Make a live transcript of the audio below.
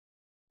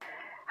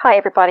Hi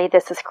everybody,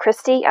 this is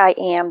Christy. I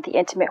am the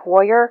Intimate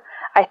Warrior.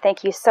 I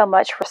thank you so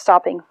much for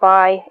stopping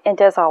by,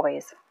 and as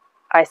always,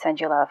 I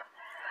send you love.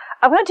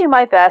 I'm going to do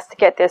my best to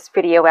get this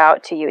video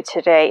out to you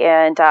today,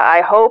 and I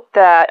hope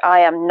that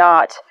I am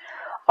not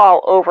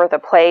all over the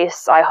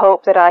place. I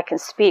hope that I can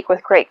speak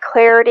with great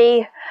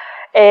clarity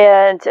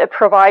and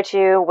provide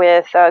you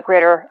with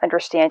greater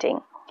understanding.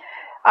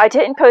 I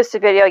didn't post a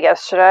video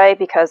yesterday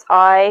because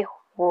I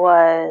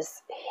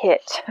was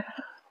hit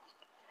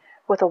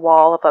with a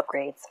wall of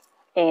upgrades.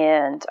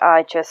 And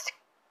I just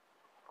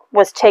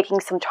was taking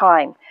some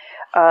time.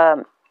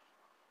 I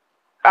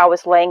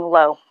was laying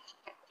low.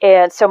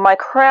 And so my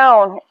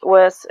crown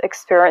was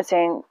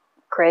experiencing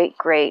great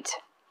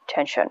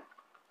tension.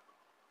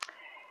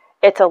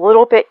 It's a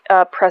little bit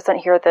present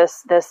here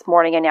this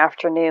morning and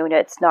afternoon.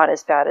 It's not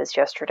as bad as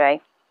yesterday.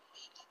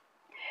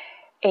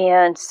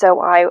 And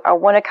so I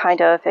want to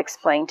kind of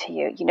explain to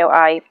you.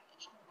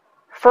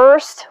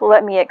 First,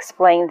 let me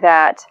explain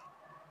that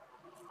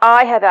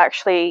I have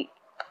actually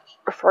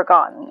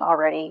forgotten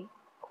already,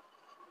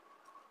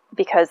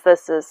 because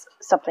this is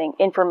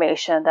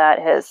information that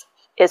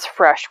is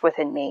fresh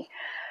within me.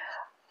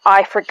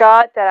 I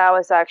forgot that I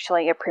was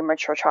actually a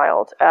premature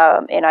child,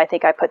 and I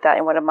think I put that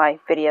in one of my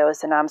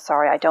videos, and I'm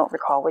sorry, I don't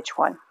recall which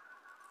one.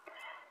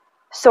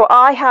 So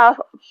I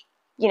have,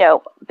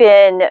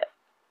 been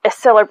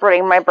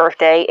celebrating my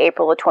birthday,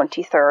 April the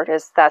 23rd,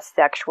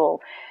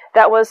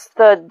 that was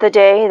the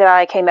day that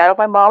I came out of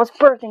my mom's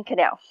birthing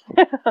canal.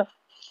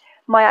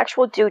 My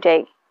actual due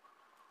date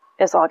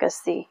is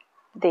August the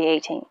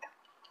 18th.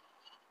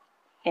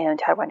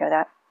 And how do I know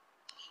that?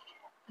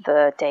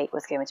 The date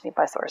was given to me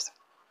by source.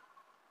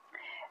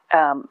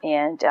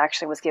 And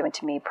actually was given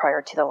to me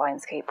prior to the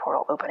Lionsgate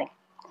portal opening.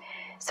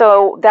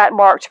 So that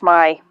marked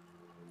my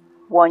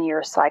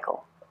 1-year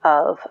cycle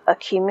of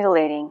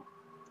accumulating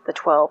the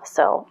 12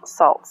 cell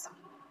salts.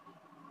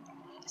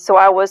 So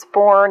I was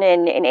born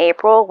in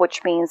April,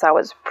 which means I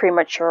was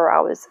premature. I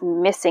was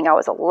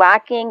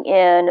lacking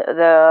in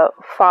the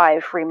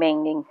 5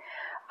 remaining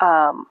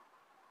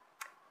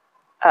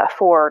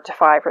 4 to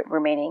 5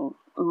 remaining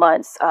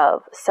months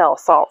of cell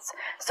salts.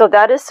 So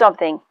that is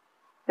something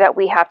that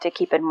we have to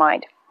keep in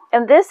mind.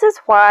 And this is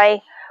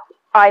why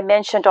I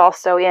mentioned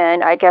also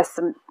in, I guess,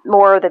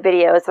 more of the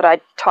videos that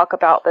I talk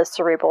about the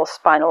cerebral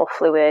spinal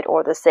fluid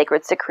or the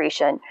sacred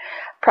secretion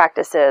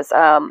practices.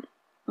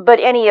 But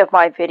any of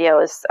my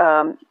videos,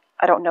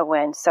 I don't know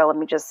when, so let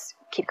me just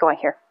keep going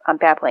here. I'm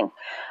babbling.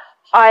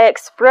 I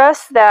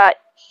express that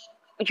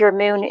your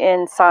moon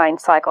in sign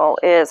cycle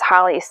is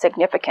highly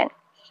significant.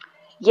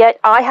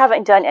 Yet I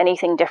haven't done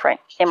anything different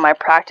in my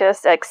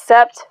practice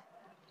except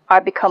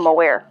I become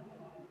aware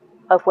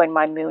of when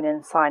my moon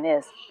in sign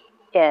is.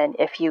 And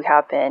if you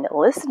have been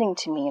listening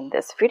to me in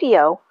this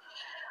video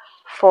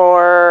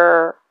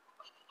for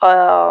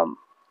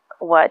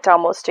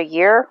almost a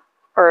year,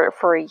 or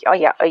for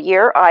a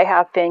year, I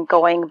have been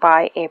going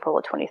by April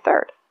the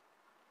 23rd,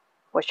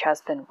 which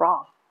has been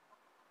wrong.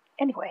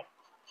 Anyway,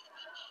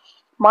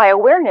 my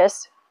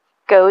awareness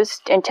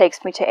goes and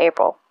takes me to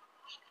April.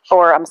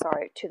 Or, I'm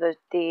sorry, to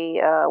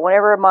the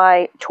whenever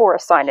my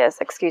Taurus sign is,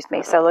 excuse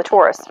me, so the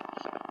Taurus,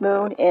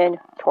 moon in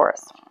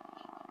Taurus.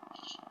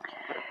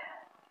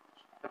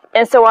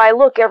 And so I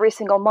look every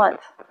single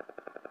month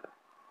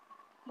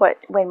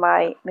when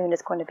my moon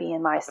is going to be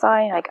in my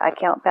sign. I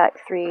count back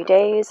 3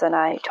 days, and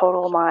I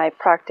total my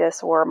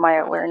practice or my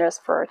awareness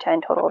for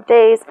 10 total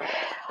days.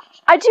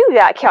 I do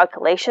that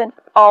calculation,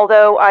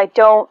 although I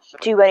don't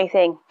do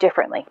anything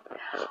differently.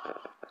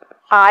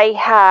 I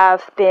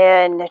have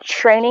been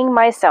training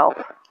myself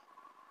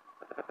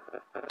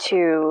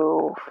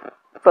to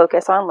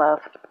focus on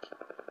love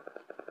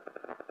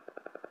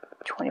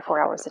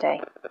 24 hours a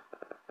day,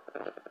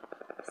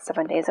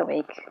 7 days a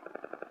week,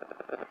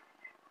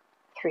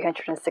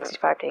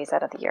 365 days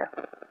out of the year.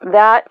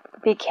 That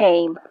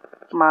became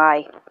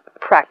my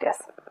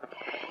practice.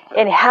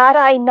 And had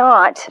I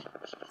not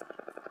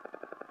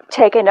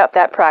taken up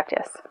that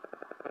practice,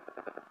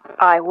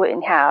 I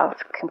wouldn't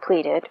have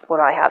completed what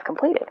I have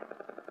completed.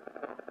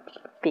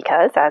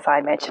 Because, as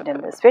I mentioned in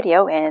this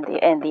video and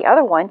the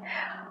other one,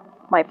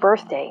 my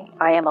birthday,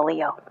 I am a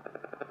Leo.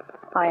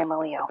 I am a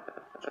Leo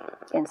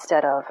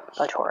instead of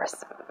a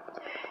Taurus.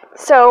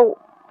 So,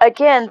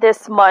 again,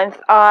 this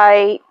month,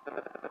 I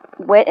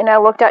went and I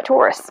looked at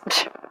Taurus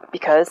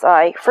because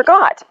I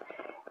forgot.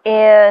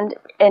 And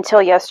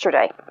until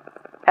yesterday,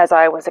 as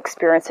I was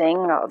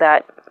experiencing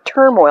that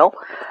turmoil,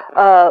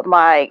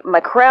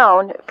 my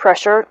crown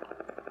pressure,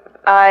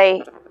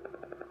 I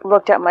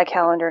looked at my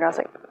calendar and I was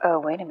like, oh,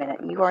 wait a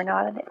minute, you are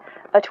not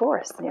a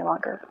Taurus any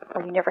longer,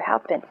 or you never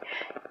have been.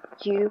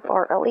 You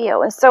are a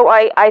Leo. And so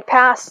I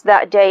passed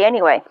that day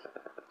anyway,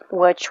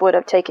 which would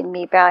have taken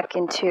me back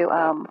into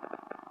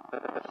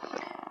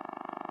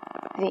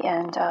the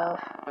end of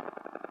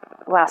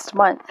last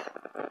month,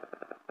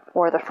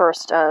 or the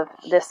first of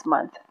this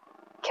month,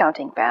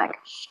 counting back.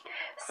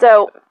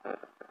 So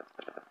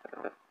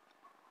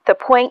the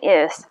point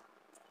is,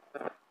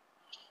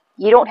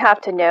 you don't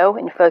have to know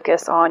and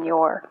focus on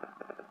your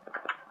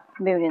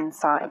moon in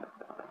sign.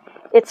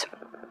 It's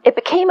it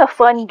became a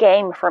fun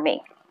game for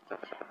me.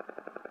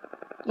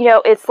 You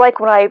know, it's like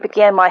when I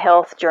began my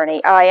health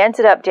journey, I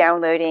ended up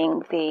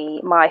downloading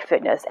the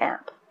MyFitness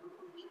app.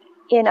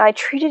 And I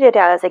treated it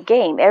as a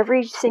game.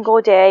 Every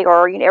single day,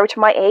 or every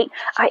time I ate,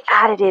 I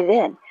added it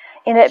in.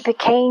 And it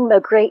became a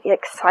great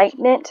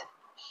excitement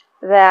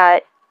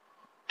that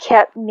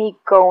kept me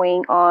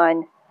going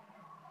on,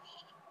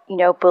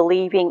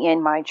 believing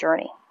in my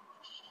journey.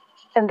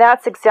 And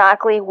that's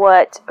exactly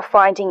what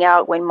finding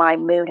out when my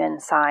moon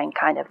and sign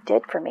kind of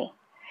did for me.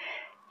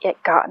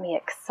 It got me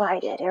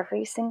excited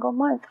every single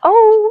month.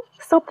 Oh,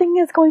 something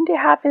is going to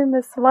happen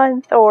this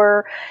month,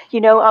 or,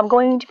 I'm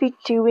going to be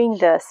doing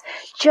this.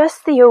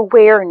 Just the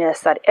awareness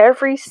that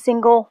every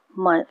single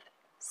month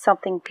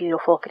something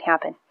beautiful could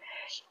happen.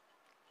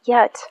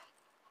 Yet,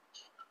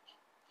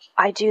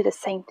 I do the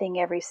same thing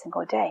every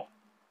single day.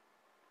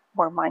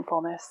 More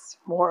mindfulness,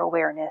 more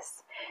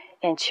awareness,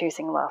 and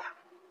choosing love.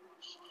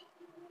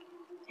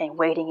 And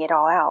waiting it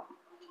all out.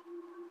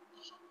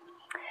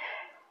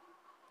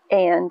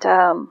 And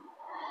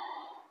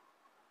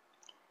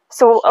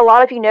so a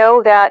lot of you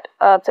know that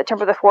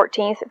September the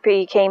 14th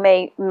became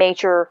a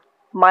major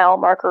mile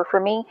marker for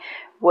me,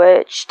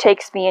 which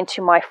takes me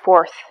into my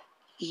 4th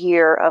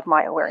year of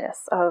my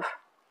awareness, of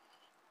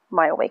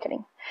my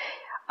awakening.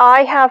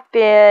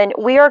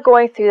 We are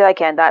going through,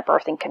 again, that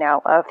birthing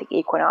canal of the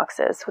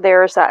equinoxes.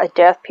 There's a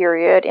death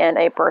period and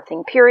a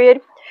birthing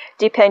period.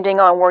 Depending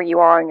on where you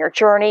are in your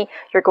journey,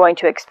 you're going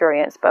to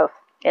experience both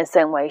in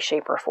some way,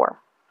 shape, or form,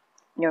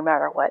 no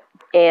matter what.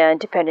 And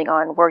depending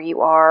on where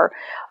you are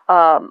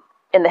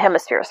in the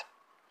hemispheres,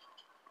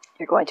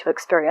 you're going to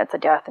experience a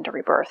death and a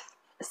rebirth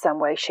in some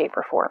way, shape,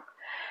 or form.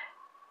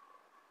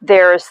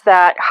 There's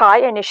that high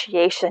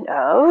initiation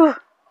of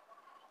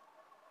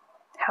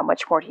how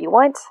much more do you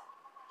want?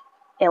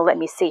 And let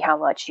me see how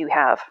much you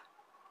have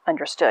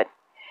understood.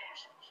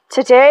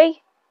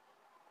 Today,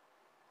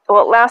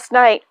 last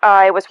night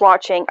I've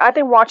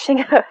been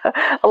watching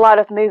a lot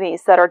of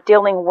movies that are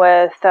dealing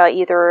with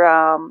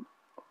either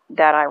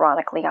that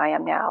ironically I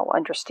am now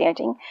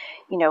understanding,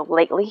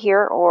 lately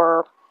here,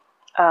 or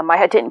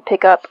I didn't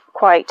pick up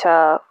quite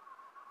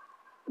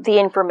the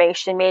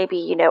information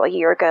maybe, a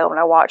year ago when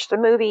I watched the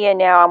movie, and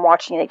now I'm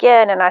watching it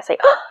again and I say,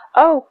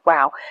 oh,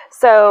 wow.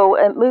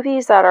 So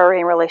movies that are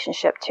in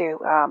relationship to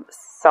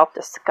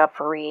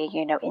self-discovery,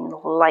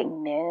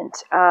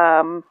 enlightenment,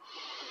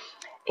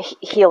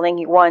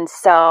 healing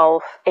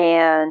oneself,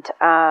 and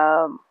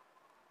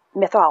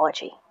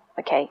mythology.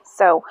 Okay,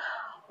 so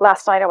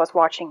last night I was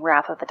watching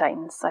Wrath of the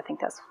Titans. I think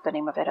that's the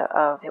name of it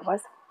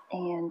was,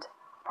 and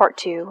part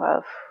 2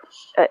 of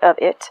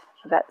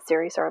that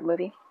series or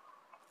movie.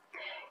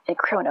 And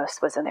Kronos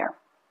was in there.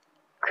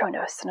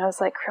 Kronos. And I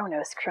was like,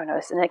 Kronos.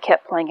 And it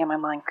kept playing in my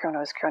mind,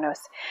 Kronos.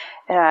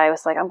 And I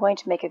was like, I'm going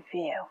to make a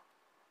video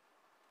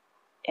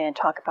and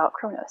talk about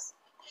Kronos.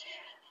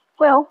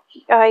 Well,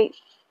 I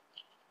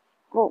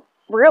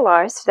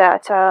realized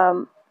that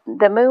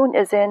the moon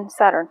is in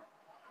Saturn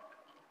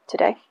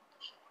today.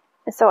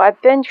 And so I've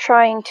been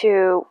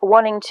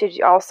wanting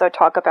to also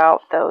talk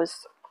about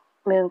those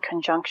moon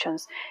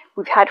conjunctions.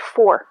 We've had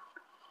 4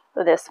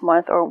 this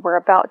month, or we're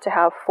about to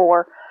have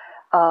 4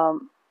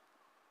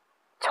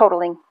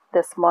 totaling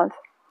this month.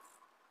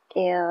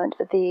 And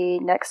the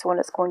next one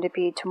is going to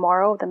be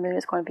tomorrow. The moon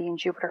is going to be in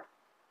Jupiter.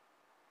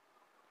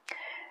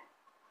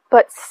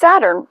 But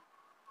Saturn,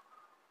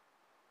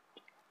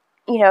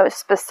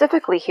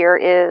 specifically here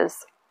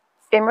is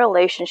in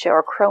relationship,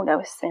 or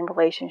Kronos, in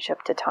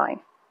relationship to time.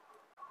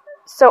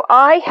 So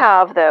I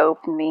have,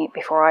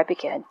 before I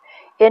begin,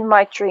 in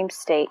my dream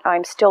state,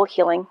 I'm still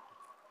healing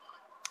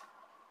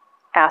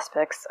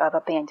aspects of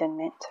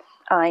abandonment.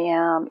 I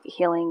am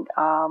healing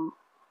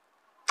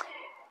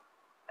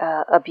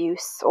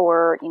abuse,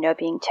 or,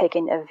 being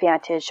taken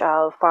advantage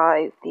of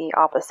by the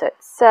opposite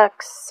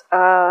sex,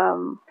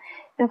 and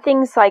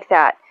things like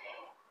that.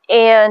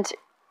 And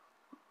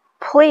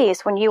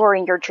please, when you are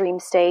in your dream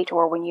state,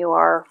 or when you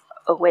are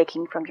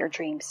awaking from your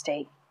dream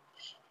state,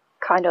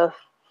 kind of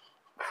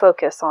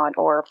focus on,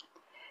 or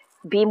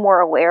be more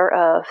aware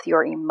of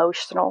your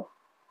emotional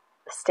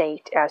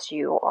state as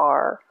you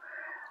are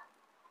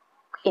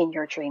in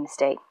your dream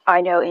state. I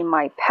know in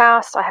my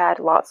past I had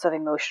lots of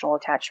emotional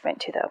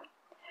attachment to them.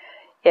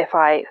 If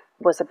I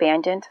was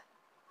abandoned,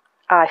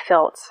 I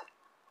felt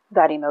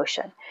that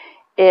emotion.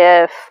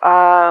 If,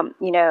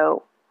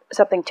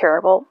 something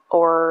terrible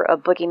or a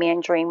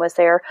boogeyman dream was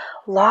there,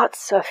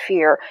 lots of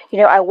fear.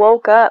 I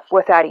woke up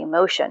with that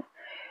emotion.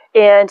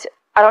 And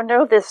I don't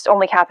know if this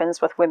only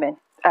happens with women,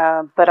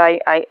 but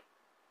I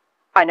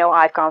know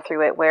I've gone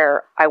through it,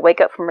 where I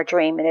wake up from a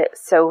dream and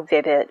it's so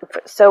vivid,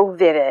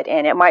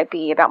 and it might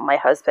be about my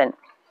husband.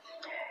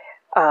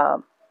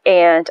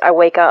 And I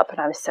wake up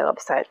and I'm so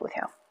upset with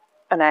him.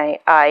 And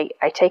I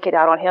take it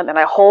out on him, and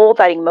I hold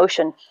that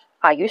emotion.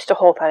 I used to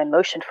hold that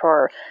emotion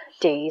for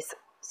days,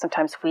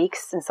 sometimes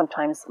weeks, and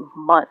sometimes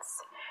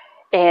months.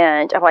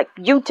 And I'm like,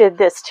 you did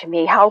this to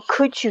me. How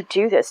could you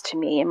do this to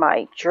me in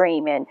my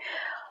dream? And,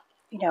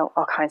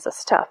 all kinds of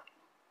stuff.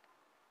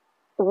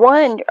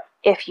 One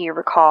if you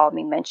recall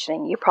me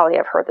mentioning, you probably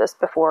have heard this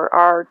before,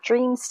 our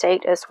dream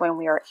state is when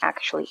we are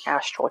actually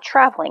astral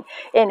traveling.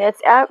 And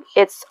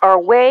it's our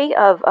way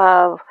of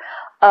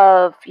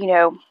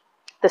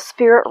the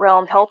spirit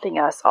realm helping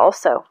us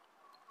also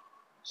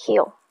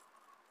heal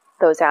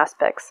those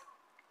aspects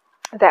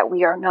that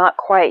we are not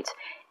quite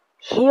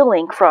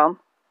healing from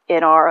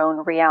in our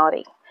own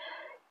reality.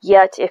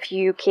 Yet if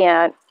you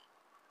can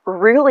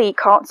really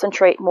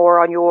concentrate more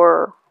on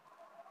your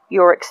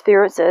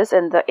experiences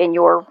and in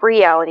your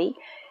reality,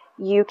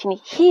 you can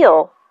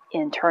heal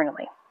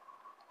internally.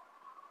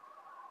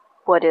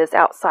 What is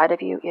outside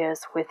of you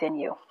is within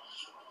you.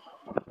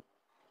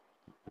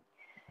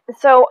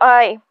 So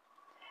I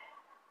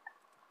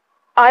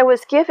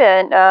was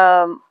given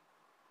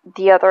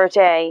the other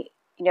day,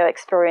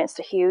 experienced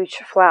a huge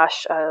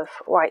flash of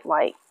white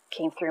light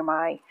came through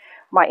my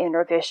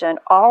inner vision,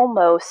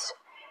 almost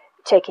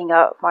taking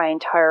up my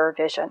entire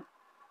vision.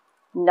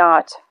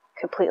 Not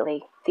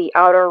completely. The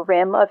outer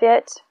rim of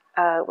it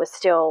was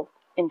still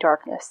in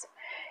darkness.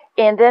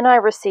 And then I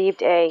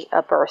received a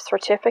birth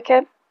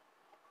certificate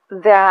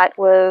that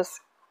was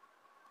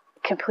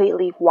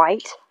completely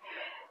white.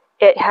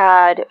 It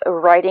had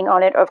writing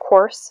on it, of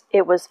course.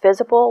 It was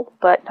visible,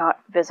 but not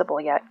visible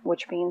yet,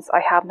 which means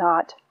I have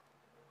not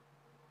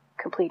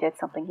completed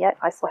something yet.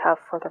 I still have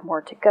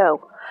furthermore to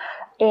go.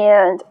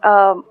 And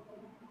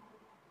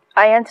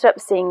I ended up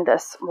seeing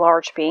this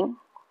large being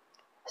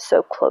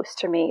so close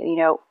to me,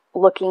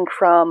 looking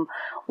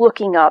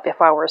up.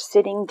 If I were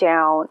sitting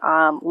down,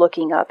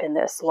 looking up, and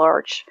this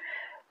large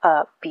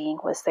being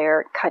was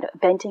there, kind of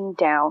bending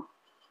down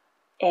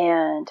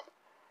and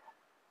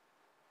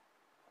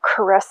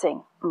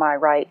caressing my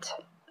right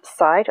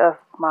side of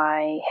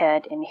my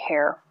head and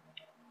hair.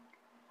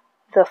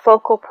 The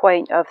focal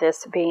point of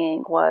this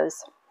being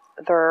was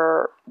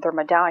their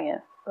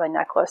medallion, the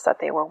necklace that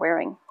they were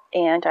wearing,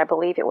 and I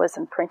believe it was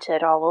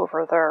imprinted all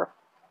over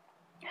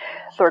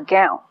their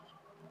gown.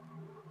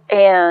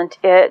 And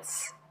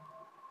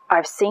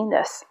I've seen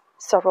this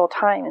several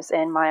times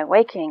in my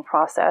awakening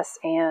process,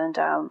 and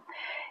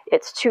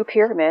it's two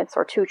pyramids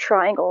or two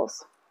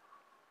triangles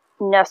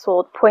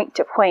nestled point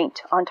to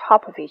point on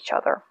top of each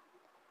other,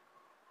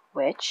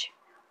 which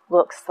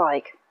looks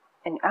like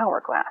an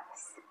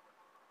hourglass.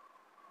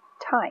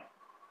 Time,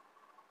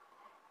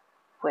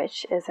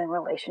 which is in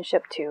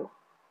relationship to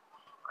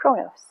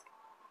Kronos,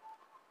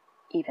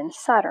 even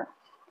Saturn.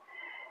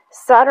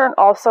 Saturn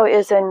also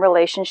is in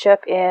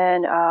relationship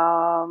in,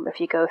 if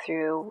you go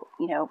through,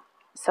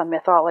 some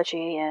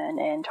mythology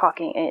and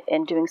talking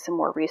and doing some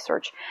more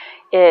research,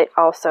 it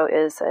also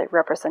is a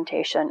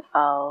representation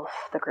of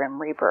the Grim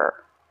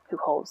Reaper, who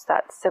holds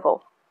that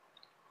sigil,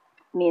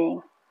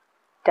 meaning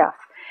death.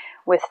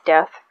 With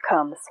death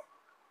comes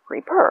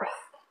rebirth.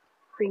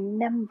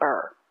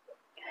 Remember.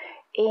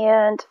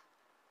 And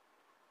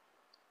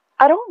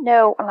I don't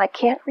know, and I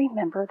can't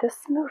remember this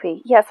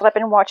movie. Yes, I've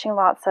been watching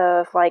lots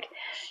of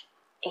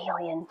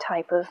alien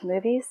type of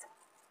movies,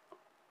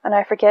 and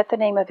I forget the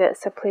name of it,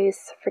 so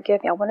please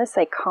forgive me. I want to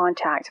say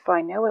Contact, but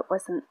I know it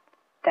wasn't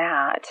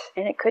that,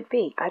 and it could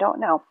be. I don't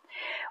know.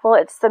 Well,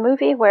 it's the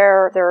movie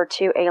where there are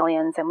two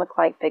aliens and look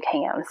like big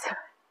hands.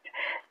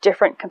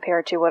 Different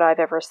compared to what I've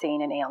ever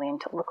seen an alien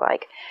to look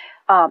like.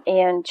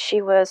 And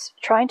she was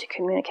trying to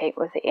communicate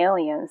with the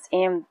aliens,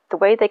 and the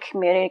way they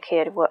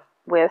communicated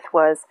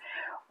was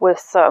with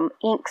some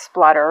ink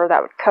splatter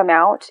that would come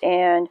out,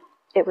 and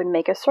it would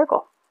make a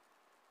circle.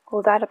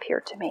 Well, that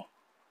appeared to me,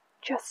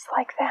 just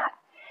like that,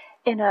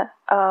 in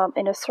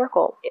a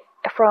circle,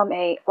 from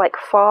a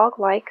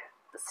fog-like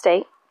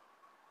state,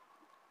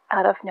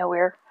 out of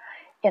nowhere,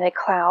 in a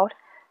cloud,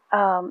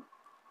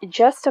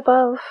 just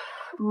above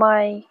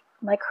my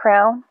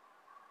crown,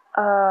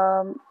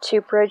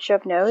 to bridge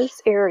of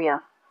nose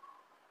area,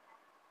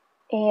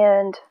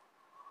 and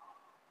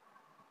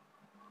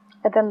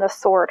then the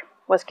sword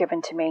was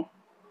given to me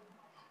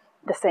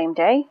the same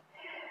day,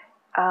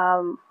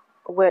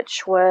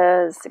 which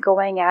was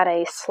going at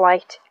a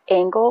slight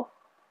angle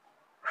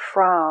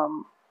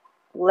from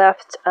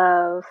left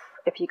of,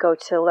 if you go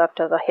to the left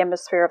of the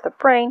hemisphere of the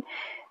brain,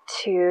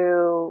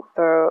 to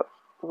the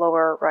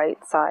lower right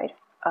side,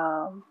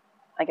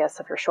 I guess,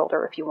 of your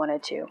shoulder, if you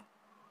wanted to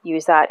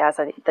use that as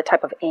the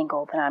type of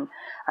angle that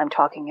I'm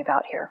talking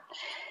about here,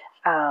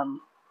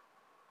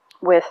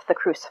 with the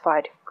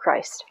crucified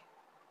Christ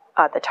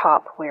at the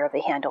top where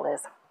the handle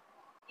is.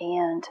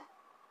 And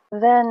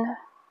then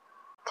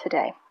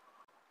today,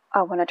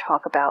 I want to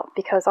talk about,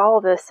 because all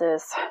of this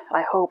is,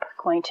 I hope,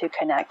 going to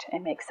connect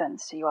and make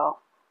sense to you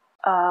all.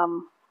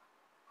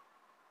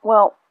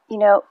 Well,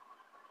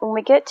 when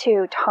we get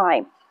to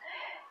time,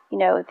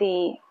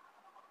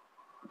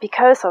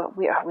 because of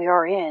we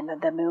are in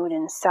the moon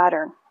and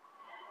Saturn,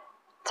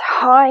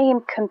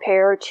 time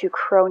compared to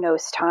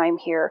Kronos time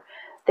here,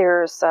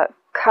 there's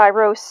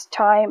Kairos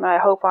time, I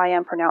hope I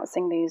am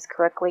pronouncing these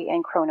correctly,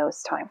 and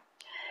Kronos time.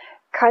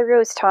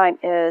 Kairos time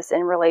is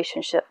in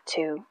relationship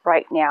to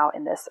right now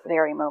in this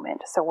very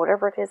moment. So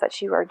whatever it is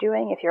that you are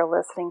doing, if you're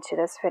listening to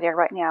this video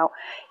right now,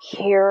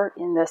 here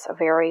in this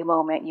very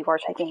moment, you are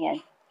taking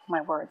in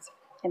my words.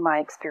 in my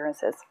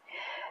experiences.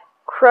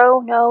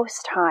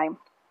 Chronos time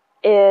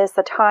is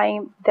the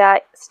time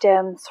that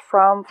stems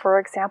from, for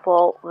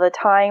example, the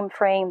time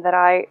frame that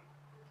I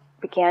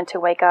began to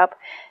wake up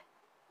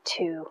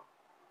to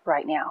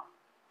right now,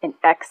 an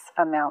X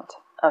amount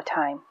of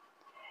time.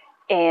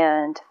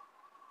 And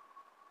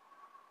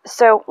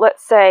so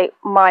let's say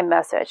my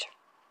message,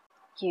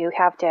 you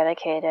have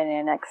dedicated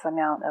an X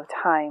amount of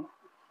time.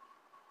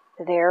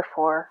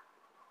 Therefore,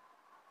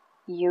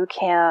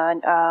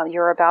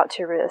 you're about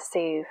to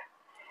receive,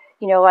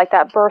 like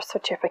that birth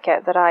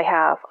certificate that I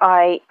have.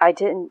 I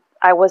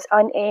was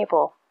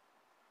unable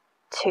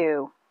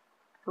to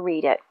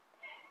read it.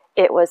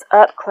 It was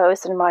up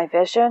close in my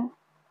vision,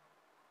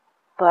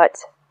 but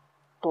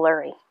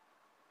blurry,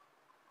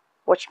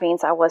 which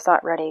means I was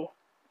not ready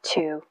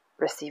to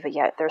receive it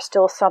yet. There's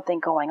still something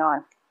going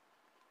on.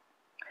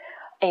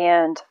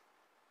 And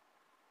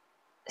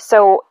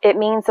so it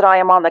means that I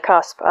am on the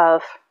cusp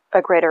of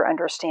a greater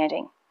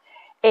understanding.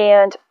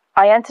 And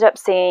I ended up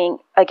seeing,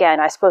 again,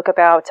 I spoke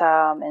about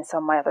in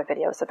some of my other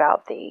videos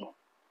about the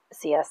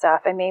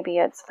CSF, and maybe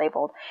it's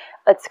labeled,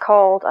 it's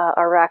called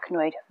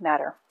arachnoid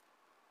matter,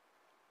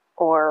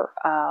 or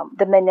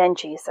the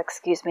meninges,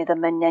 the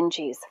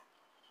meninges.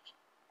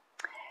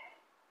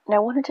 And I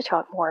wanted to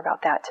talk more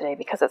about that today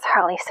because it's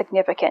highly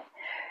significant.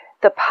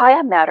 The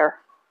pia matter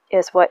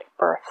is what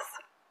births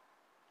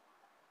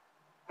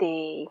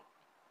the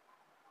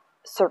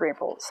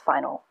cerebral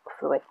spinal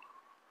fluid.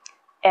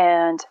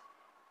 And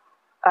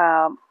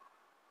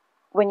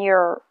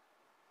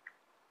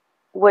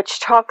which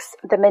talks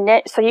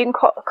so you can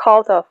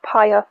call the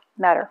pia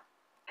matter.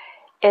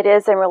 It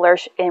is in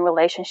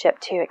relationship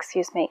to,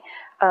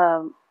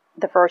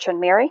 the Virgin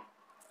Mary,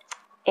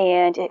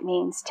 and it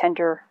means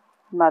tender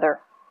mother.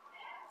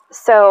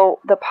 So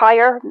the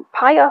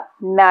pia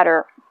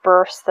matter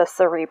bursts the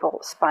cerebral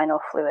spinal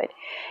fluid,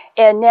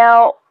 and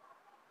now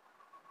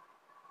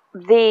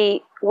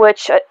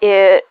which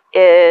it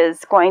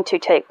is going to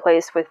take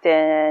place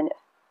within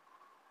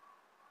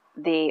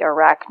the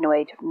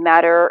arachnoid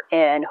matter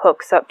and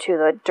hooks up to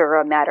the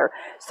dura matter.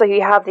 So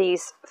you have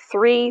these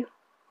 3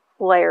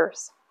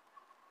 layers,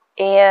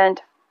 and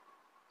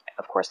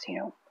of course,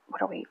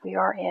 what are we? We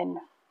are in.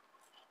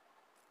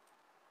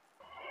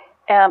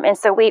 And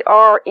so we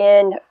are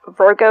in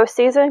Virgo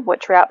season,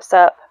 which wraps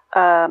up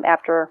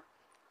after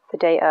the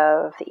day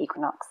of the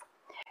equinox.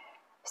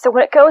 So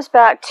when it goes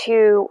back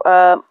to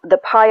the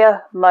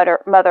pia mater,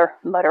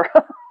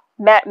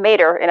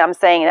 and I'm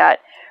saying that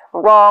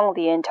wrong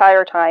the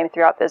entire time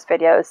throughout this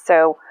video,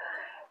 so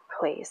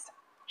please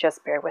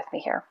just bear with me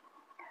here.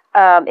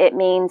 It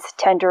means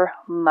tender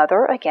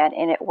mother again,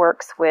 and it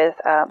works with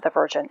the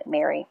Virgin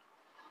Mary.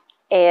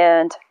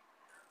 And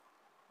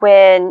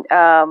when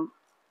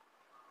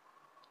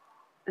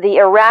the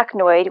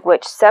arachnoid,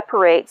 which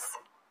separates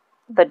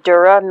the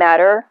dura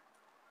mater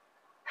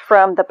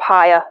from the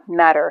pia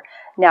mater.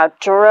 Now,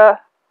 dura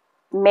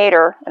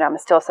mater, and I'm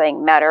still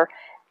saying matter,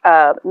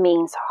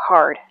 means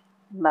hard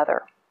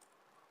mother.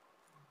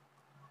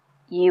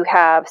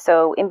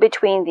 So in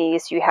between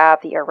these, you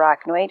have the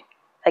arachnoid.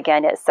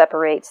 Again, it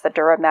separates the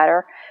dura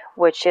mater,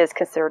 which is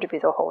considered to be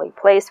the holy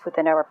place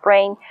within our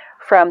brain,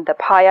 from the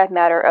pia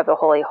mater of the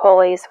holy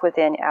holies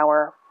within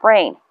our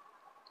brain.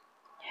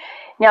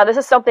 Now, this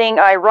is something,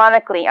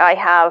 ironically, I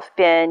have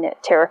been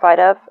terrified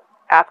of.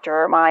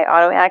 After my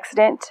auto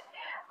accident,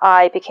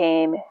 I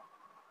became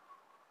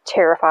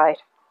terrified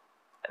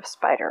of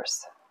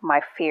spiders. My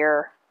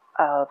fear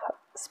of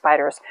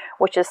spiders,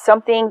 which is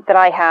something that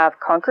I have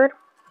conquered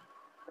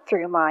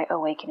through my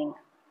awakening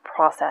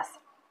process.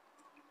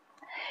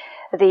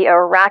 The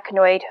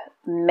arachnoid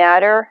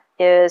matter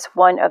is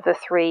one of the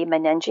 3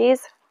 meninges.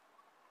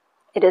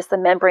 It is the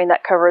membrane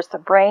that covers the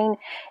brain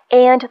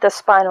and the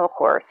spinal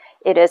cord.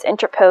 It is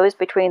interposed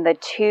between the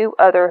 2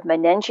 other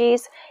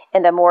meninges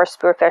in the more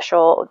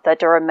superficial, the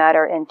dura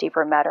mater and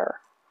deeper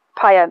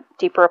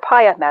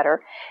pia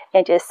matter,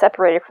 and is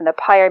separated from the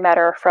pia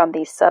mater from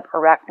the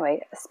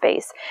subarachnoid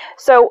space.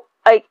 So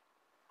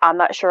I'm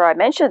not sure I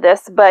mentioned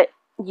this, but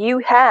you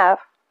have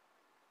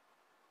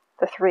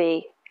the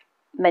 3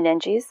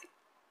 meninges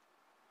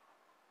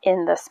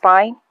in the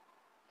spine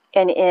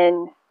and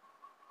in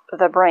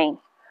the brain.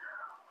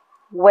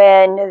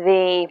 When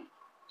the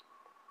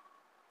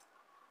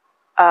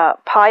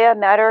pia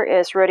mater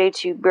is ready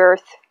to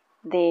birth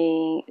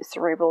the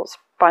cerebral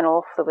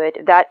spinal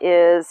fluid, that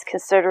is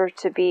considered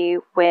to be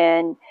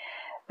when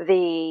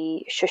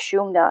the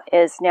sushumna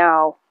is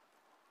now,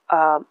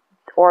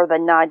 or the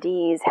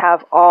nadis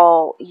have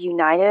all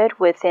united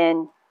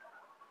within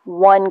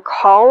one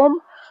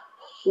column,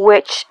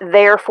 which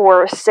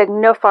therefore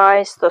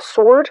signifies the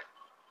sword,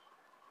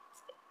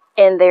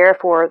 and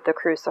therefore the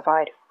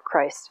crucified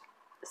Christ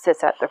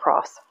sits at the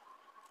cross.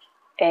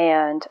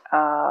 And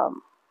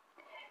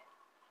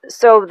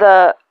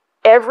so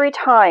every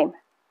time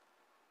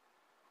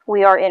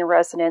we are in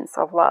resonance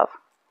of love,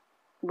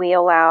 we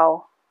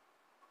allow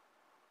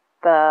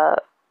the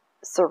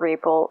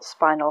cerebral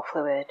spinal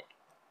fluid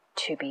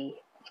to be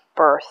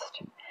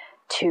birthed,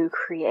 to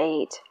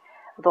create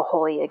the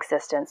holy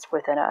existence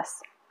within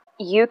us.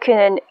 you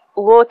can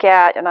look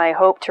at, and I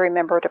hope to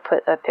remember to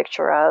put a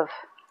picture of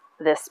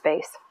this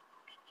space,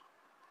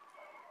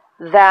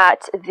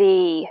 that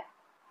the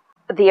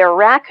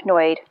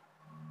arachnoid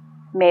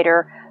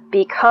mater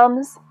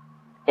becomes,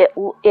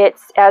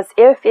 it's as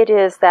if it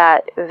is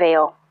that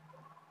veil,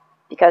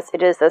 because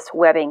it is this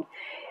webbing.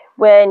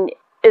 When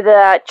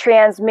the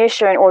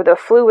transmission or the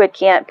fluid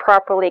can't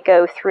properly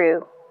go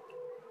through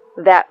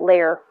that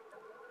layer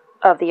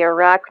of the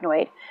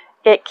arachnoid,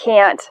 it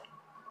can't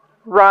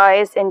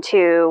rise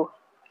into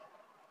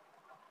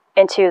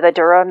the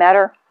dura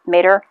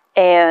mater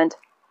and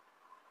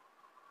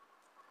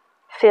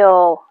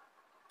fill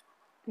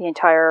the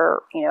entire,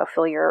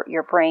 fill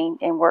your brain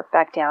and work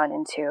back down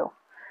into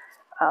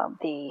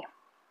the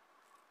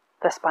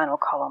spinal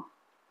column.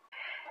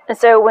 And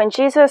so when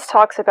Jesus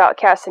talks about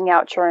casting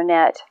out your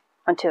net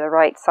onto the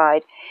right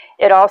side,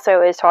 it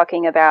also is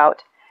talking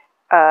about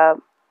the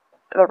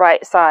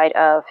right side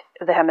of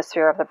the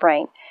hemisphere of the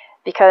brain,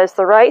 because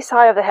the right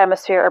side of the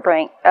hemisphere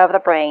of the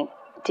brain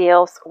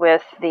deals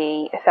with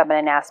the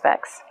feminine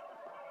aspects.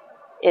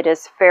 It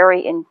is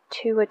very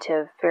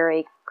intuitive,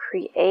 very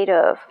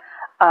creative.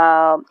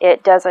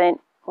 It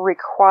doesn't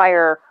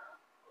require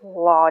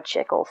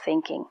logical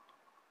thinking.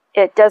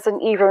 It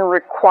doesn't even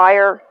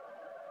require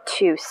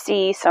to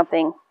see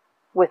something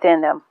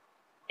within them.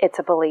 It's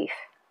a belief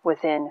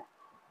within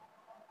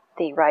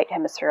the right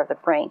hemisphere of the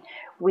brain.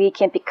 We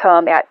can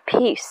become at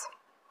peace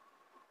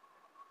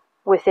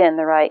within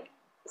the right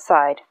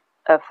side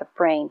of the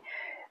brain.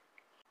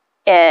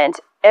 And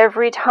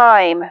every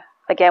time,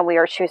 again, we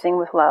are choosing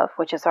with love,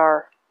 which is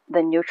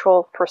the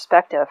neutral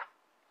perspective,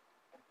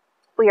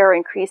 we are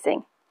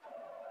increasing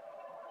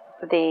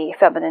the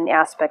feminine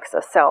aspects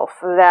of self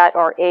that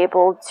are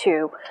able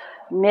to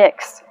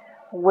mix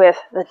with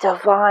the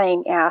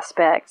divine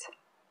aspect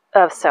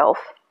of self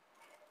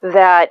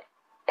that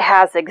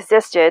has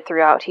existed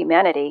throughout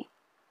humanity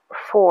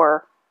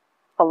for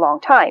a long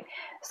time.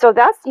 So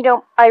that's,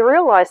 I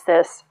realized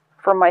this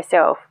for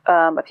myself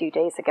a few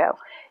days ago.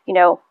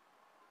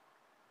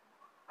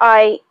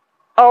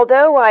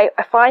 Although I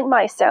find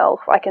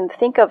myself, I can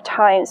think of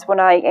times when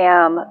I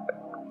am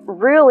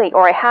really,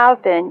 or I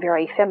have been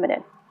very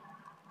feminine,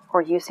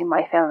 or using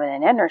my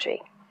feminine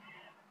energy,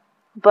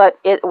 but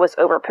it was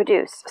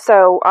overproduced.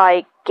 So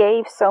I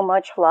gave so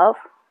much love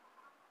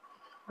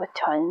with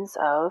tons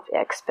of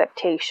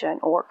expectation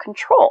or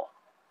control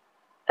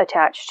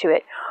attached to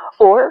it.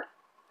 Or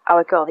I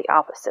would go the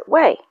opposite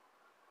way,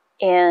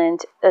 and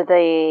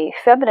the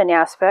feminine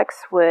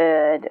aspects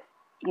would,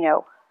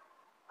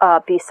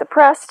 be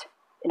suppressed,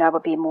 and I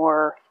would be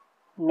more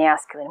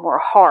masculine, more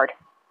hard.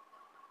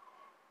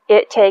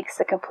 It takes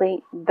a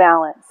complete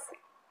balance,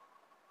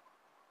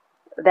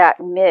 that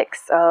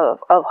mix of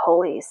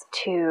holies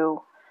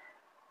to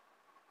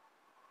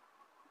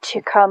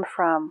come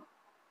from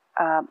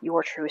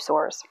your true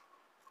source.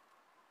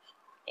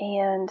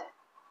 And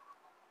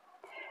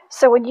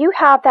so when you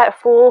have that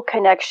full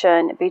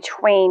connection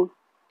between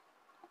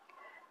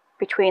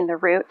the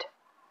root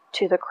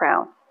to the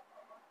crown,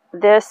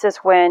 this is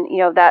when,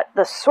 that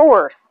the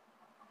sword,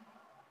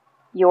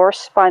 your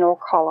spinal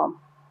column,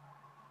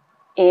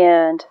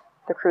 and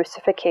the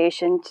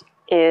crucifixion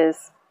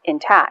is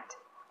intact,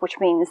 which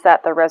means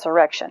that the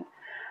resurrection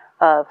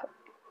of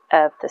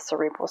the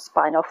cerebral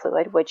spinal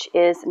fluid, which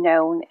is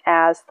known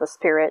as the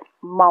spirit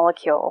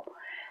molecule,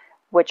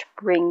 which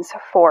brings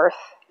forth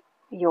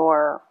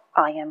your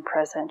I am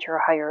present, your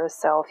higher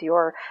self,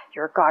 your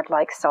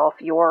godlike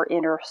self, your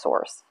inner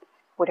source,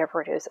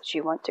 whatever it is that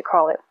you want to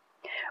call it.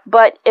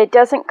 But it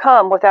doesn't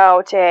come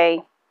without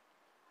a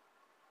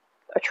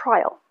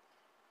trial,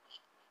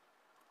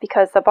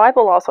 because the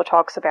Bible also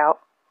talks about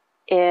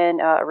in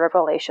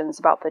Revelations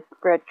about the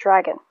red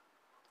dragon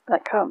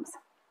that comes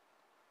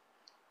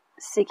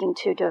seeking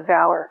to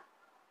devour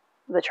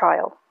the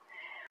child.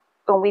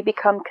 When we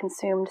become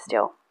consumed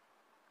still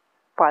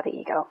by the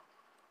ego,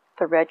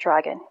 the red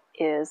dragon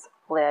is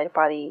led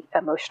by the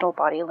emotional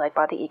body, led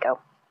by the ego.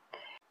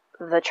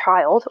 The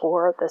child,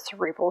 or the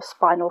cerebral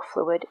spinal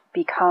fluid,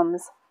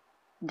 becomes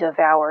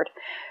devoured,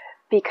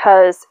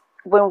 because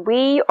when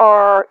we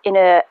are in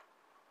a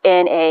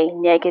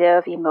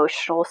negative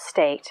emotional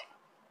state,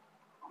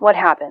 what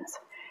happens?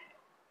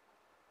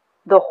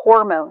 The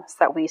hormones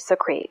that we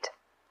secrete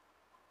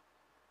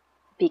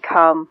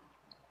become,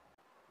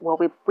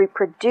 we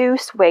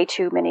produce way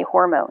too many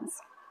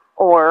hormones,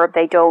 or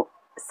they don't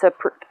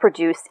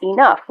produce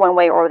enough one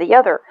way or the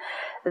other.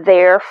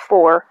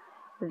 Therefore,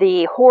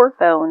 the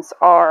hormones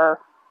are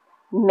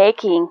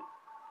making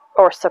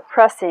or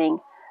suppressing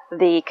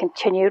the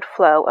continued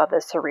flow of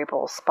the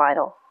cerebral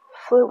spinal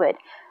fluid.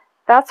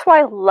 That's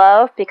why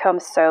love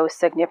becomes so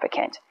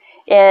significant.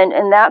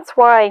 And that's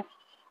why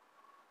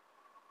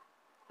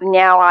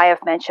now I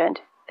have mentioned,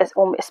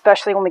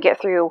 especially when we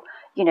get through,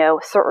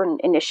 certain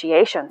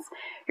initiations,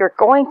 you're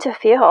going to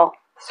feel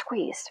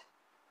squeezed.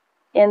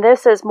 And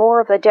this is more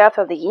of the death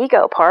of the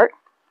ego part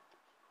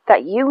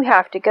that you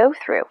have to go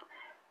through.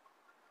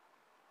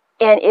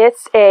 And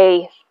it's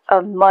a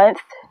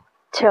month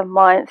to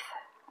month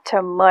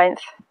to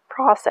month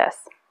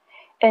process.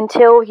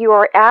 until you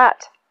are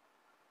at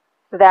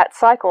that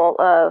cycle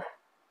of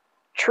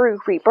true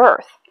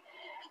rebirth.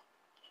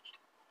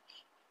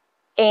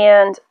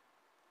 And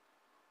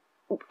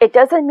it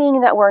doesn't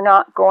mean that we're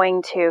not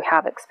going to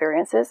have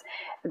experiences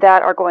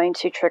that are going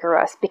to trigger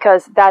us,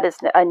 because that is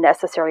a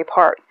necessary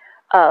part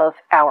of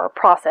our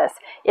process.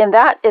 And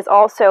that is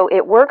also,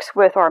 it works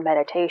with our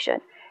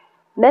meditation.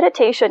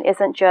 Meditation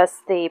isn't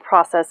just the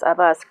process of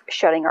us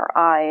shutting our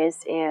eyes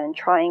and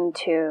trying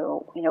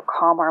to,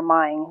 calm our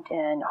mind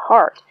and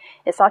heart.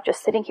 It's not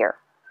just sitting here.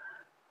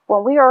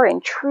 When we are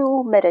in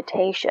true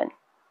meditation,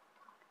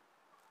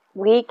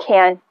 we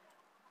can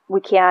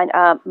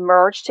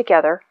merge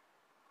together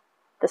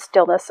the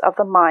stillness of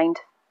the mind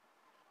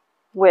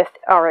with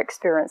our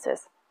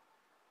experiences.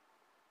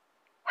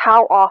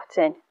 How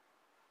often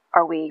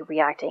are we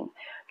reacting?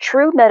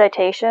 True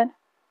meditation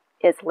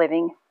is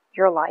living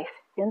your life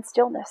in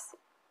stillness.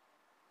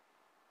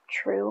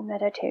 True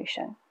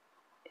meditation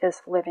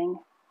is living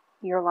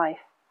your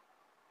life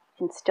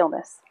in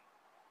stillness,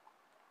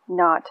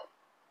 not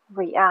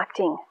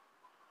reacting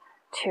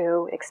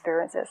to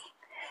experiences.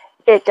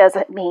 It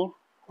doesn't mean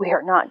we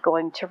are not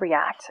going to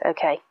react,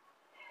 okay?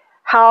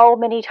 How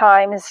many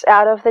times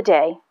out of the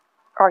day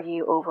are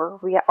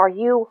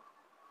you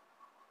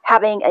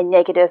having a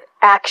negative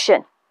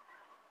action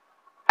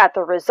at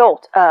the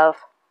result of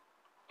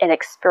an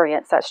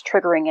experience that's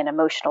triggering an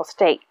emotional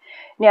state?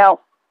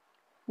 Now,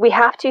 we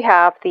have to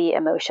have the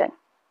emotion,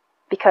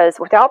 because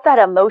without that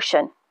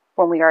emotion,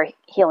 when we are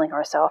healing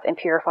ourselves and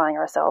purifying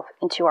ourselves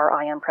into our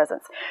I am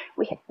presence,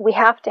 we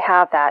have to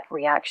have that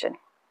reaction.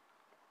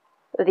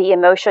 The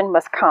emotion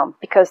must come,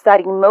 because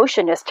that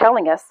emotion is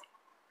telling us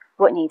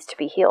what needs to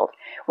be healed.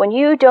 When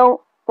you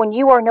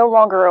are no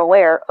longer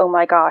aware, oh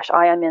my gosh,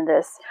 I am in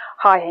this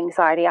high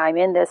anxiety, I'm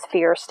in this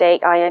fear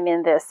state, I am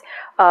in this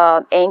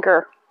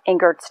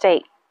angered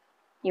state.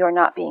 You are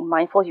not being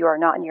mindful, you are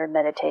not in your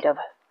meditative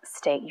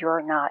state, you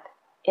are not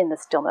in the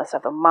stillness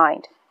of the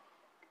mind,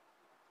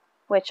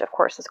 which of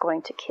course is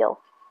going to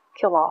kill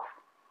off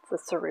the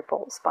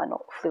cerebral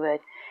spinal fluid,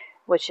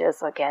 which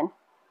is again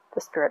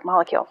the spirit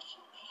molecule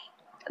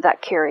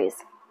that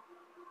carries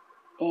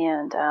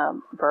and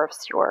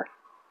births your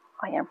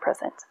I am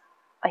present,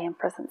 I am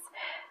presence.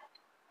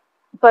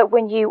 But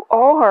when you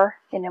are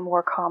in a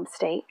more calm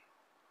state,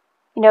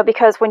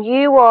 because when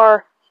you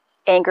are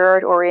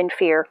angered or in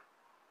fear,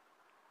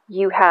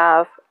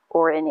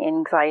 or in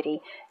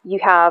anxiety, you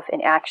have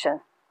an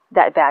action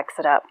that backs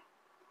it up.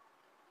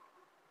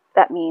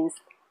 That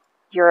means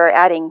you're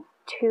adding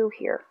 2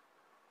 here.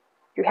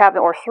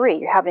 Or 3,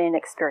 you're having an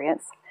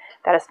experience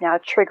that is now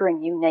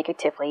triggering you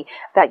negatively,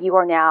 that you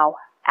are now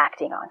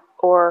acting on,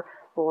 or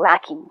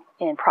lacking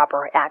in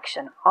proper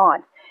action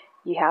on.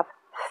 You have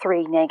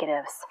 3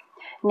 negatives.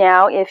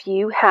 Now, if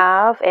you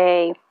have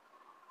an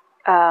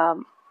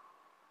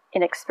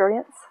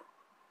experience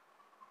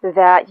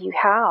that you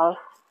have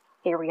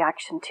a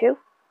reaction to,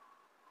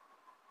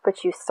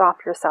 but you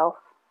stop yourself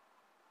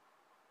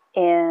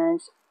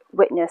and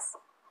witness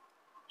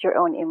your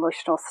own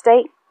emotional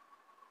state,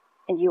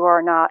 and you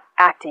are not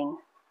acting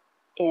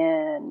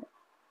in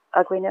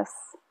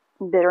ugliness,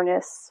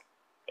 bitterness,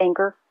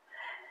 anger,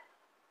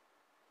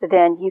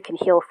 then you can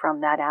heal from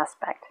that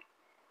aspect.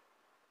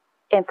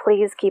 And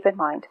please keep in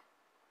mind,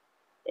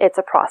 it's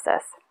a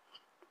process.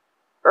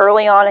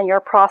 Early on in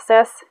your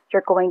process,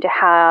 you're going to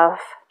have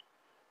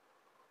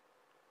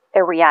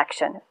a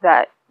reaction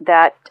that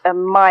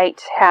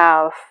might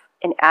have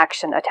an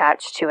action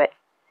attached to it.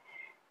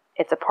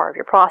 It's a part of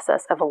your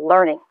process of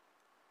learning.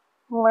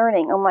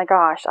 Oh my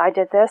gosh, I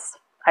did this,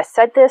 I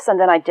said this, and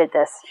then I did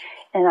this,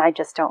 and I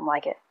just don't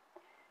like it.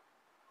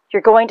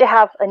 You're going to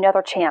have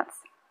another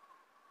chance.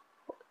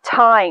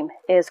 Time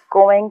is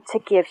going to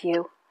give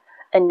you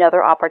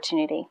another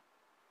opportunity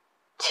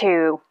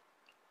to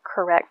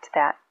correct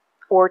that,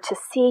 or to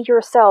see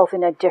yourself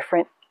in a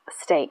different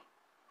state.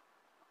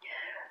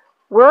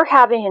 We're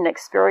having an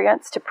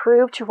experience to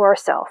prove to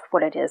ourselves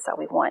what it is that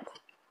we want.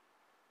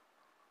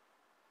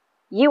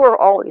 You are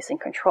always in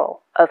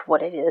control of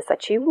what it is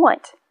that you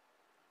want.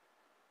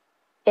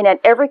 And at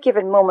every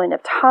given moment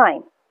of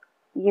time,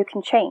 you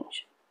can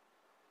change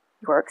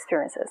your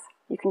experiences.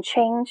 You can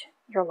change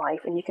your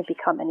life, and you can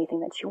become anything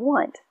that you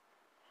want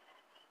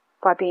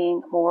by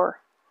being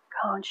more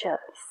conscious,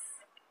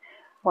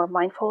 more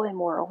mindful, and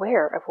more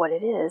aware of what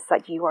it is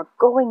that you are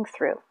going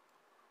through,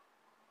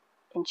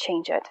 and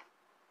change it.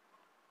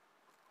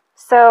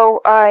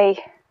 So I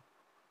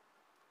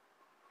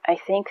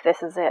think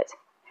this is it.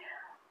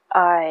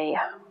 So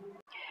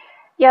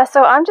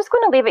I'm just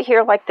going to leave it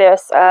here like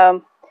this,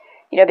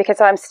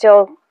 because I'm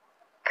still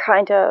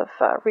kind of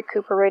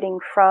recuperating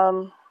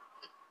from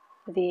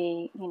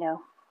the,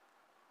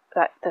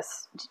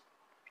 this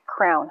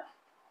crown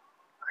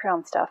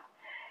stuff,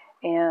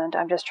 and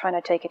I'm just trying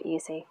to take it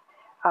easy.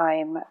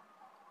 I'm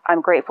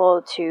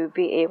grateful to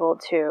be able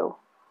to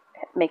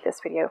make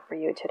this video for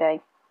you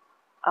today.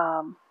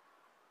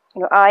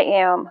 I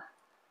am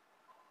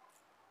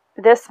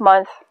this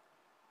month,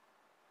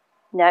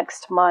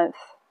 next month,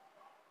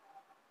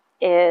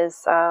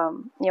 is,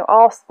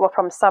 all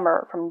from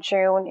summer, from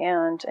June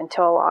and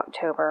until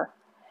October,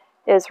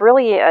 is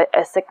really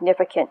a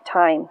significant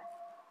time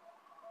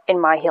in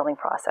my healing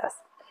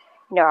process.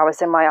 I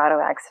was in my auto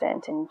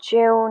accident in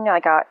June. I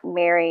got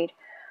married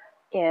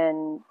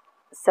in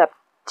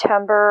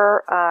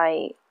September.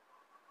 I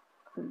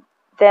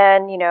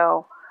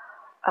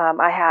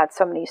had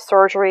so many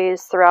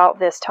surgeries throughout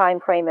this time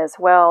frame as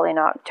well in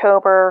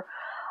October.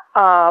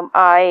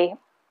 I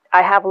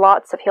have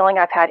lots of healing.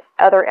 I've had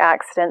other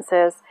accidents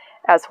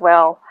as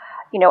well.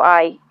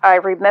 I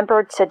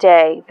remembered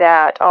today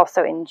that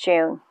also in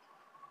June,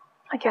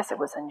 I guess it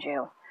was in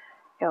June,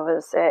 it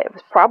was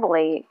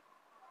probably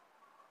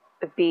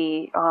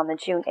be on the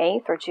June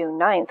 8th or June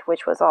 9th,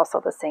 which was also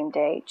the same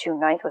day. June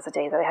 9th was the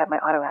day that I had my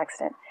auto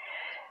accident.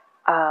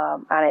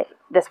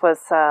 This was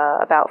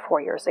about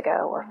 4 years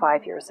ago or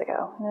 5 years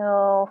ago.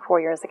 No,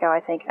 4 years ago, I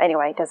think.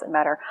 Anyway, it doesn't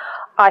matter.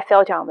 I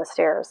fell down the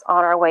stairs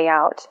on our way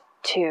out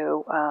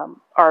to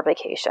our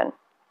vacation.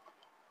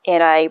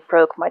 And I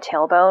broke my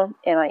tailbone,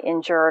 and I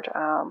injured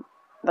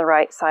the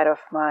right side of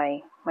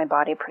my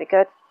body pretty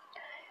good.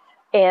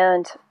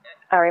 And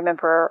I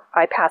remember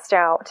I passed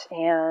out,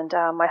 and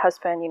my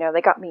husband,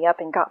 they got me up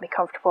and got me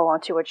comfortable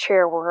onto a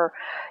chair where,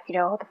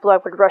 the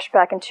blood would rush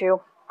back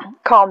into,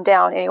 calm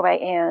down anyway,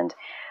 and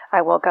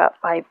I woke up.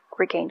 I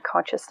regained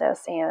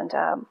consciousness, and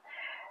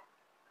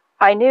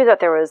I knew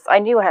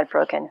I had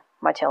broken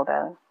my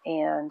tailbone,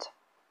 and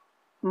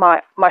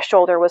my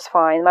shoulder was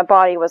fine, my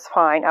body was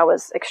fine. I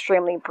was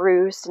extremely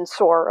bruised and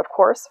sore, of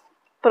course,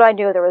 but I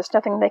knew there was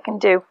nothing they can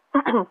do,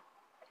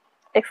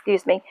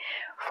 excuse me,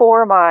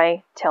 for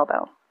my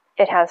tailbone.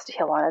 It has to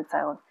heal on its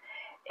own.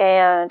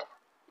 And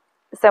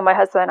so my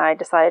husband and I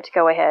decided to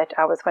go ahead.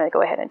 I was going to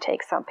go ahead and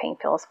take some pain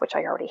pills, which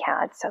I already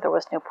had, so there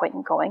was no point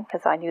in going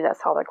because I knew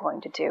that's all they're going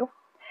to do.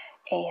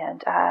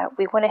 And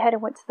we went ahead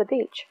and went to the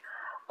beach.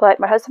 But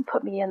my husband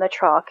put me in the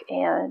truck,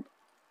 and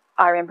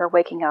I remember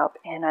waking up,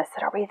 and I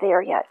said, "Are we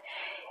there yet?"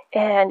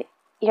 And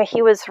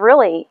he was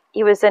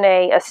in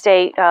a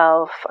state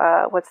of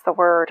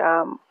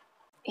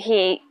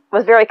he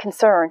was very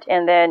concerned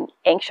and then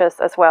anxious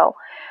as well.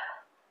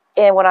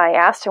 And when I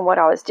asked him what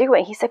I was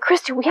doing, he said,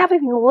 "Christy, we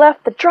haven't even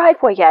left the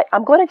driveway yet.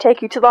 I'm going to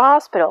take you to the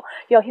hospital."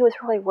 He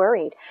was really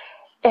worried.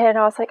 And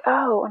I was like,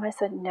 "Oh," and I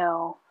said,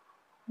 No,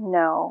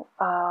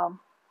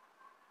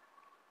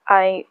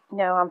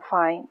 I'm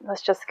fine.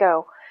 Let's just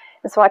go."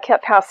 And so I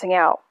kept passing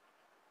out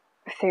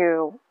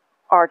through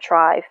our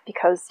drive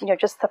because,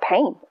 just the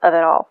pain of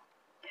it all.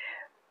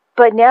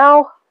 But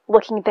now,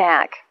 looking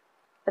back,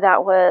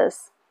 that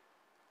was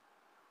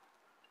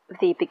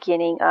the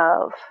beginning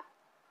of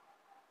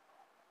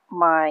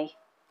my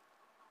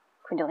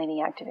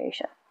Kundalini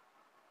activation.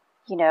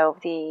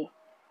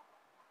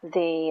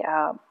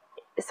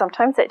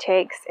 Sometimes it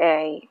takes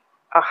a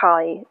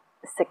highly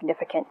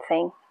significant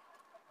thing,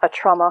 a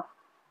trauma,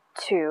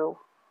 to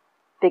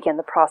begin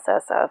the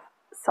process of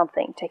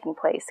something taking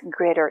place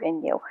greater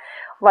in you.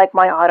 Like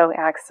my auto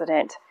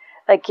accident.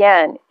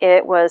 Again,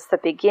 it was the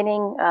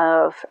beginning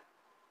of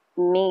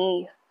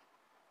me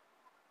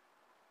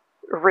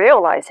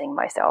realizing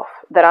myself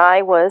that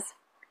I was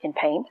in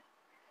pain,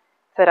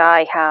 that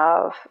I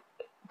have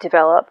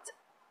developed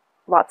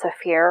lots of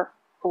fear,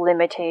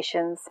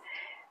 limitations,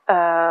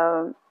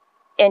 and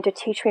to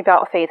teach me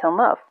about faith and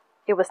love.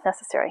 It was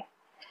necessary.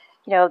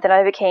 Then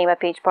I became a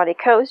Beachbody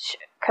coach.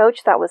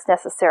 That was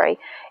necessary.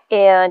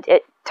 And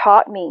it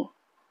taught me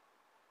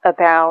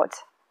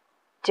about,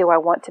 do I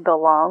want to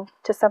belong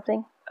to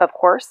something? Of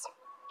course.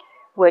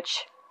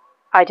 Which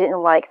I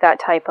didn't like that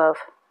type of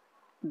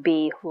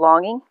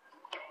belonging.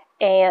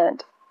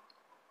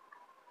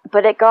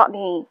 But it got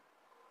me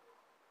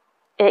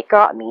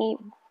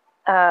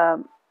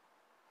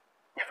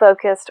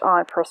focused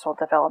on personal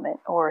development,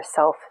 or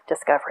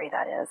self-discovery,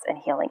 that is, and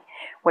healing,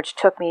 which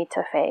took me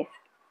to faith,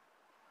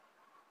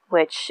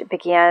 which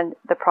began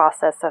the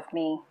process of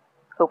me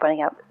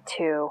opening up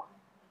to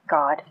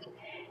God,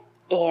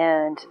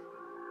 and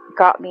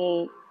got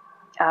me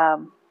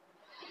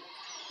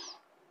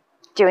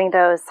doing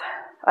those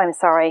 "I'm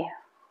sorry"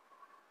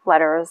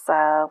 letters,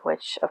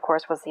 which of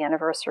course was the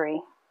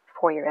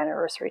 4-year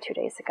anniversary 2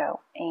 days ago,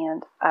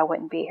 and I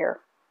wouldn't be here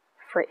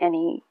for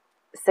any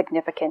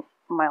significant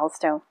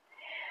milestone.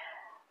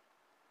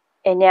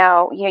 And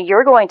now,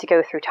 you're going to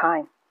go through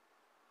time.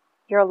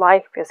 Your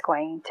life is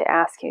going to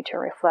ask you to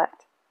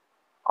reflect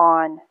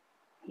on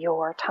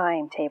your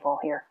timetable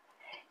here,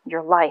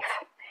 your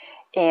life,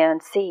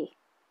 and see,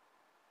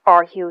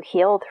 are you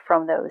healed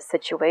from those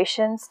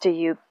situations?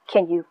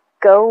 Can you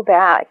go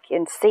back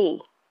and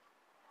see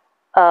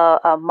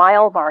a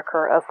mile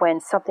marker of when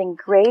something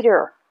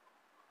greater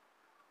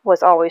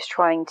was always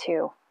trying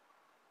to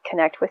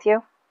connect with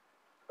you?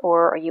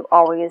 Or are you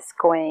always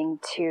going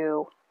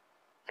to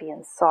be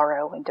in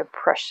sorrow and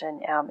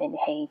depression, in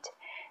hate,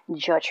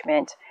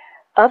 judgment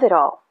of it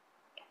all?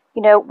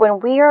 When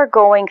we are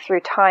going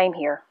through time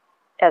here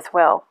as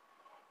well,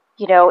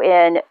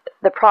 in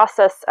the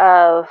process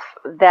of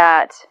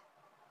that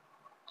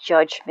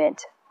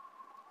judgment,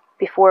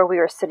 before we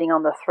are sitting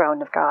on the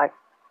throne of God,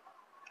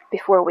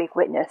 before we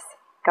witness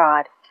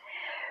God.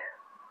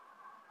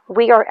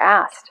 We are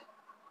asked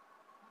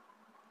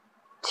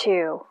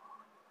to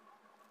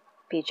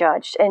be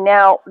judged. And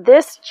now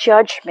this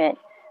judgment,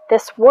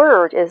 this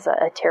word is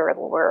a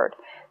terrible word,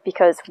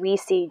 because we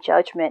see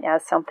judgment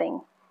as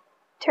something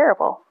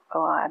terrible.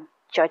 Oh, I'm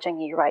judging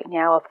you right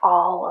now of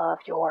all of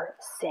your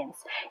sins.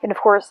 And of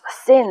course,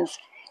 sins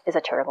is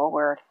a terrible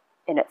word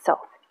in itself.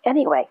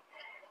 Anyway,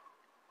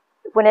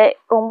 when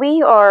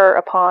we are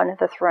upon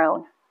the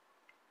throne,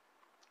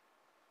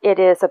 it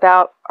is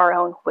about our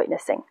own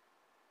witnessing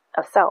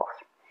of self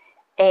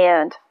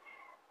and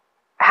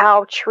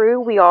how true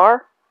we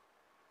are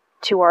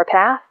to our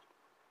path,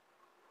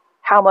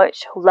 how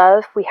much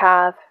love we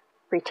have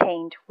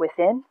retained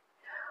within,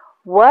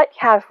 what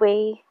have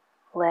we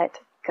let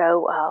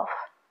go of,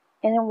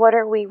 and what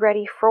are we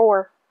ready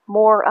for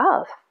more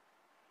of.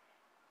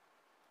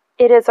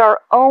 It is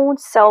our own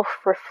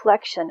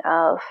self-reflection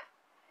of,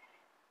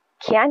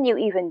 can you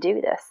even do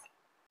this?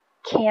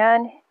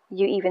 Can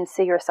you even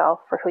see yourself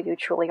for who you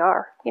truly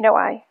are? You know,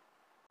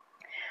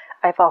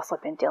 I've also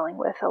been dealing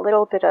with a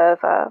little bit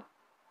of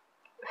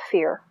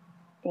fear,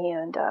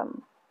 and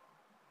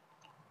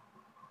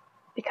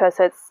because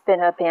it's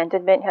been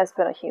abandonment has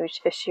been a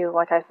huge issue,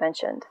 like I've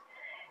mentioned,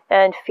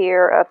 and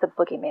fear of the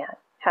boogeyman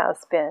has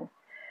been,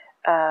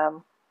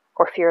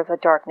 or fear of the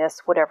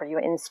darkness, whatever you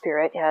in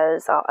spirit,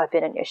 has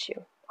been an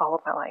issue all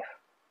of my life.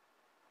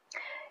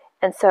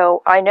 And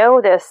so I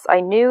knew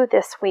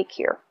this week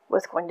here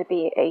was going to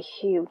be a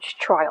huge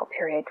trial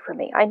period for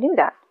me. I knew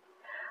that.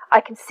 I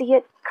can see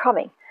it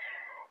coming.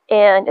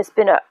 And it's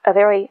been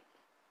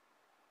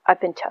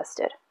I've been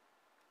tested.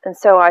 And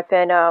so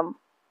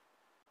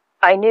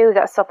I knew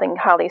that something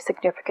highly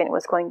significant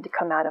was going to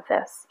come out of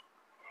this.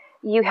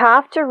 You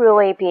have to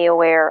really be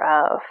aware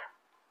of,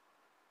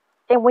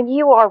 and when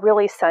you are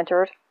really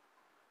centered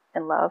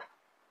in love,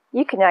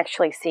 you can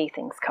actually see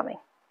things coming.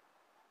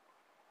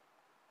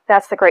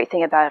 That's the great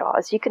thing about it all,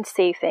 is you can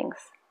see things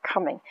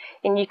coming.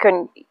 And you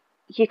can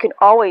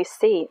always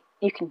see,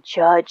 you can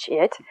judge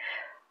it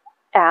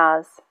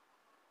as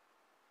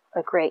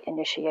a great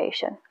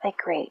initiation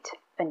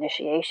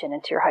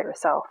into your higher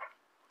self,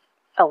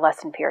 a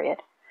lesson period,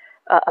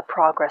 a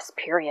progress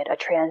period, a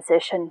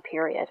transition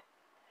period.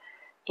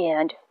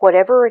 And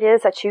whatever it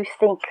is that you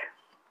think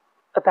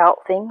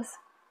about things,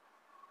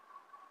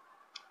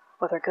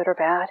 whether good or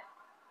bad,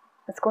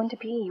 it's going to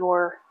be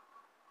your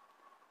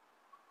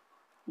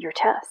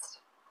test,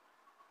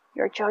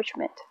 your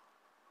judgment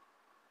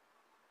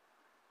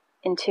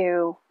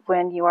into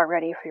when you are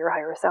ready for your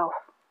higher self.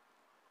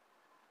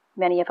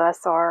 Many of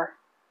us are,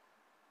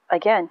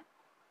 again,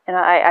 and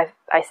I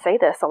say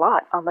this a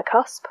lot, on the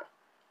cusp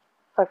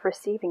of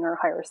receiving our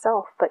higher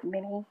self, but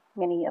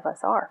many of us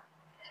are.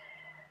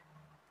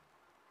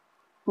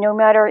 No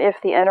matter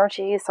if the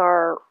energies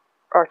are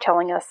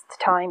telling us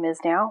the time is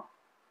now,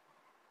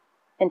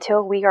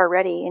 until we are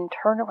ready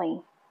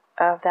internally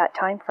of that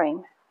time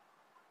frame,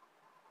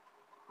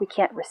 we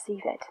can't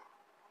receive it.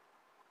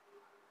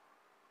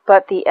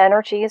 But the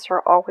energies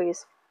are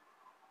always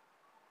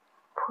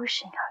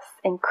pushing us,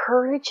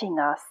 encouraging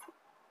us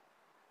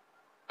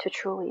to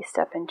truly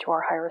step into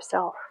our higher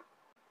self.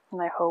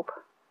 And I hope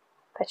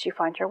that you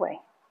find your way.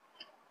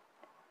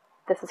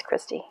 This is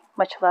Christy.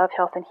 Much love,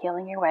 health, and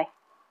healing your way.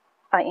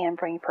 I am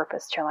bringing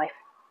purpose to your life.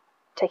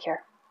 Take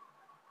care.